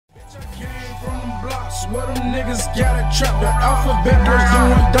blocks where them niggas got it trapped. The alphabet was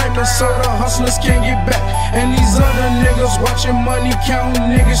doing diapers so the hustlers can't get back. And these other niggas watching money, counting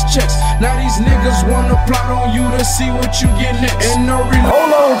niggas checks. Now these niggas wanna plot on you to see what you get next. And no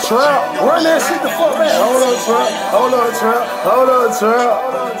hold on, trap. Run that shit the fuck back. Hold on, trap. Hold on, trap. Hold on, trap.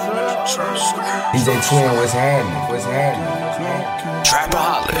 DJ Twin, what's happening? What's happening?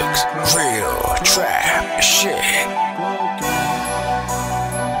 Trapaholics, real trap shit.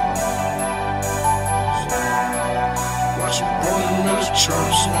 Watch 'em rolling in the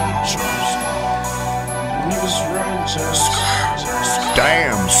traps. Niggas running just.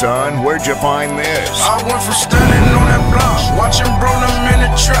 Damn, son, where'd you find this? I went from standing on that block, watching bro them in the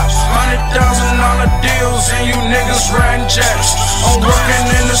traps. $100,000 deals and you niggas riding jacks. I'm working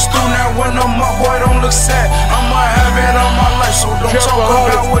in the stool now when I'm up, boy, don't look sad. I'ma have it all my life, so don't talk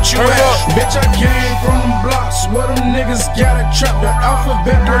about what you had. Bitch, I came from them blocks where them niggas got it trapped. The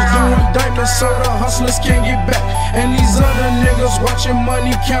alphabet was doing diapers so the hustlers can't get back. And these other niggas watching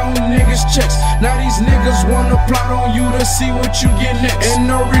money, counting niggas checks. Now these niggas wanna plot on you to see what you get next. Ain't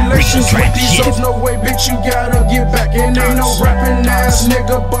no relations with these hoes, no way, bitch, you gotta get back. And ain't no rapping ass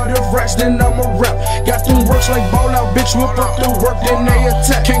nigga, but if racks, then I'ma rap. Got them works like ball out, bitch, whip up the work, then they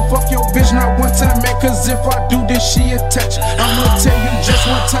attack. Can't fuck your bitch not one time, man, cause if I do, then she attached. I'ma tell you just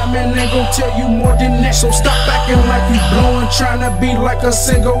one time, and ain't gon' tell you more than that. So stop acting like you blowing, tryna be like a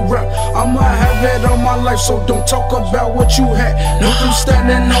single rap. I'ma have it all my life, so don't talk about what you had. Look, I'm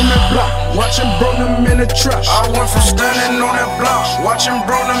standing on that block, watching bro them in the traps. I went from standing on that block, watching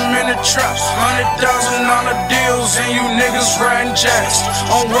bro them in the traps. $100,000 deals and you niggas riding jacks.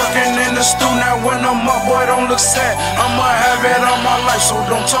 I'm working in the stool now when I'm up, boy, don't look sad. I'ma have it all my life, so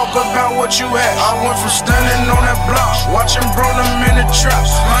don't talk about what you had. I went from standing on that block, watching bro them in the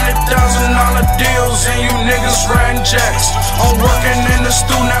traps. $100,000 deals and you niggas riding jacks. I'm working in the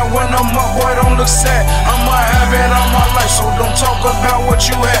stool now when I'm up, boy, don't look sad. I'ma have it all my life, so don't talk about what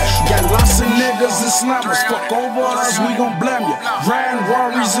you had. Got lots of niggas and slammers, fuck over us, we gon' blame you. Riding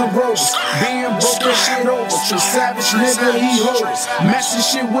Rarries and Roses, being broke that shit over. True savage nigga, he hoes. Matching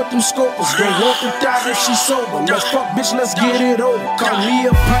shit with them scopers, don't walk without if she sober. Let's fuck, bitch, let's get it over. Call me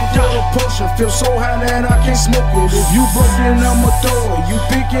a pint or a potion, feel so high that I can't smoke it. If you broke, then I'ma throw it. You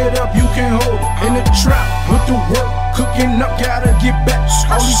pick it up, you can't hold it. In the trap, with the work, cooking up, gotta get back.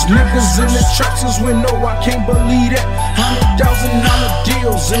 All these niggas in the traps is with no, I can't believe that. $100,000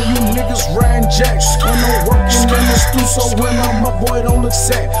 deals and you niggas riding jacks. When I'm working in the stool, so when I'm up, boy, don't look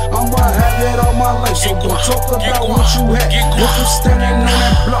sad. I'ma have it all my life, so don't talk about what you had. Went from standing on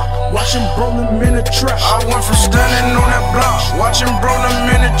that block, watching bro them in the trap. I went from standing on that block, watching bro them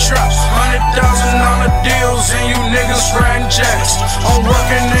in the traps. $100,000 deals and you niggas riding jacks. I'm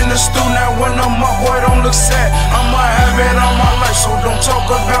working in the stool now when I'm up, boy, don't look sad. I'ma have it all my life, so don't talk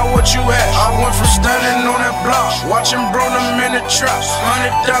about what you had. I went from standing on that block, watching bro them in the traps.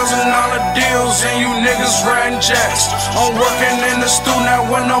 $100,000 deals and you niggas riding jacks. I'm working in the stool now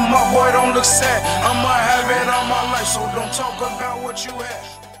when I'm up, boy, don't look sad. I'ma have it all my life, so don't talk about what you had.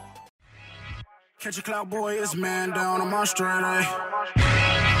 Catch a cloud boy, it's man down on my straight A. I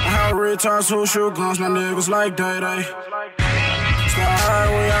had retards who shoot guns, now niggas like day-day. Sky high,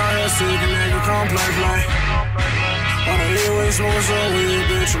 we out here sick, a nigga come play. On the highway, smoking some weed,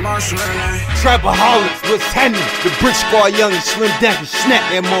 bitch, on my straight A. Trapaholics, what's happening? The Brick Squad, young and slim down and snap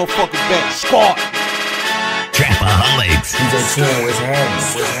that motherfucker back. Squad. Trapaholics. DJ Twin, what's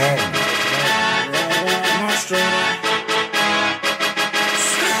happening? What's happening?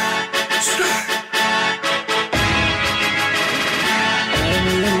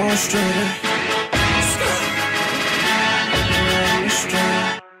 My straight A.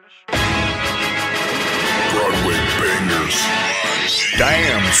 Broadway bangers.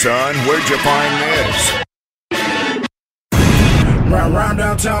 Damn, son, where'd you find this? Round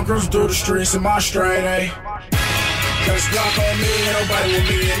downtown, cruise through the streets in my straight A. Got a block on me, ain't nobody with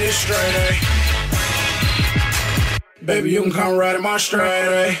me in this straight A. Baby, you can come right in my straight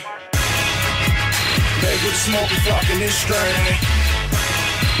A. Baby, we smoking, fucking this straight A.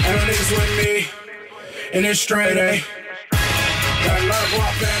 Ain't no niggas with me in this straight A. Got a lot of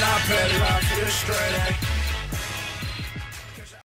guap and I pay a lot for this straight A.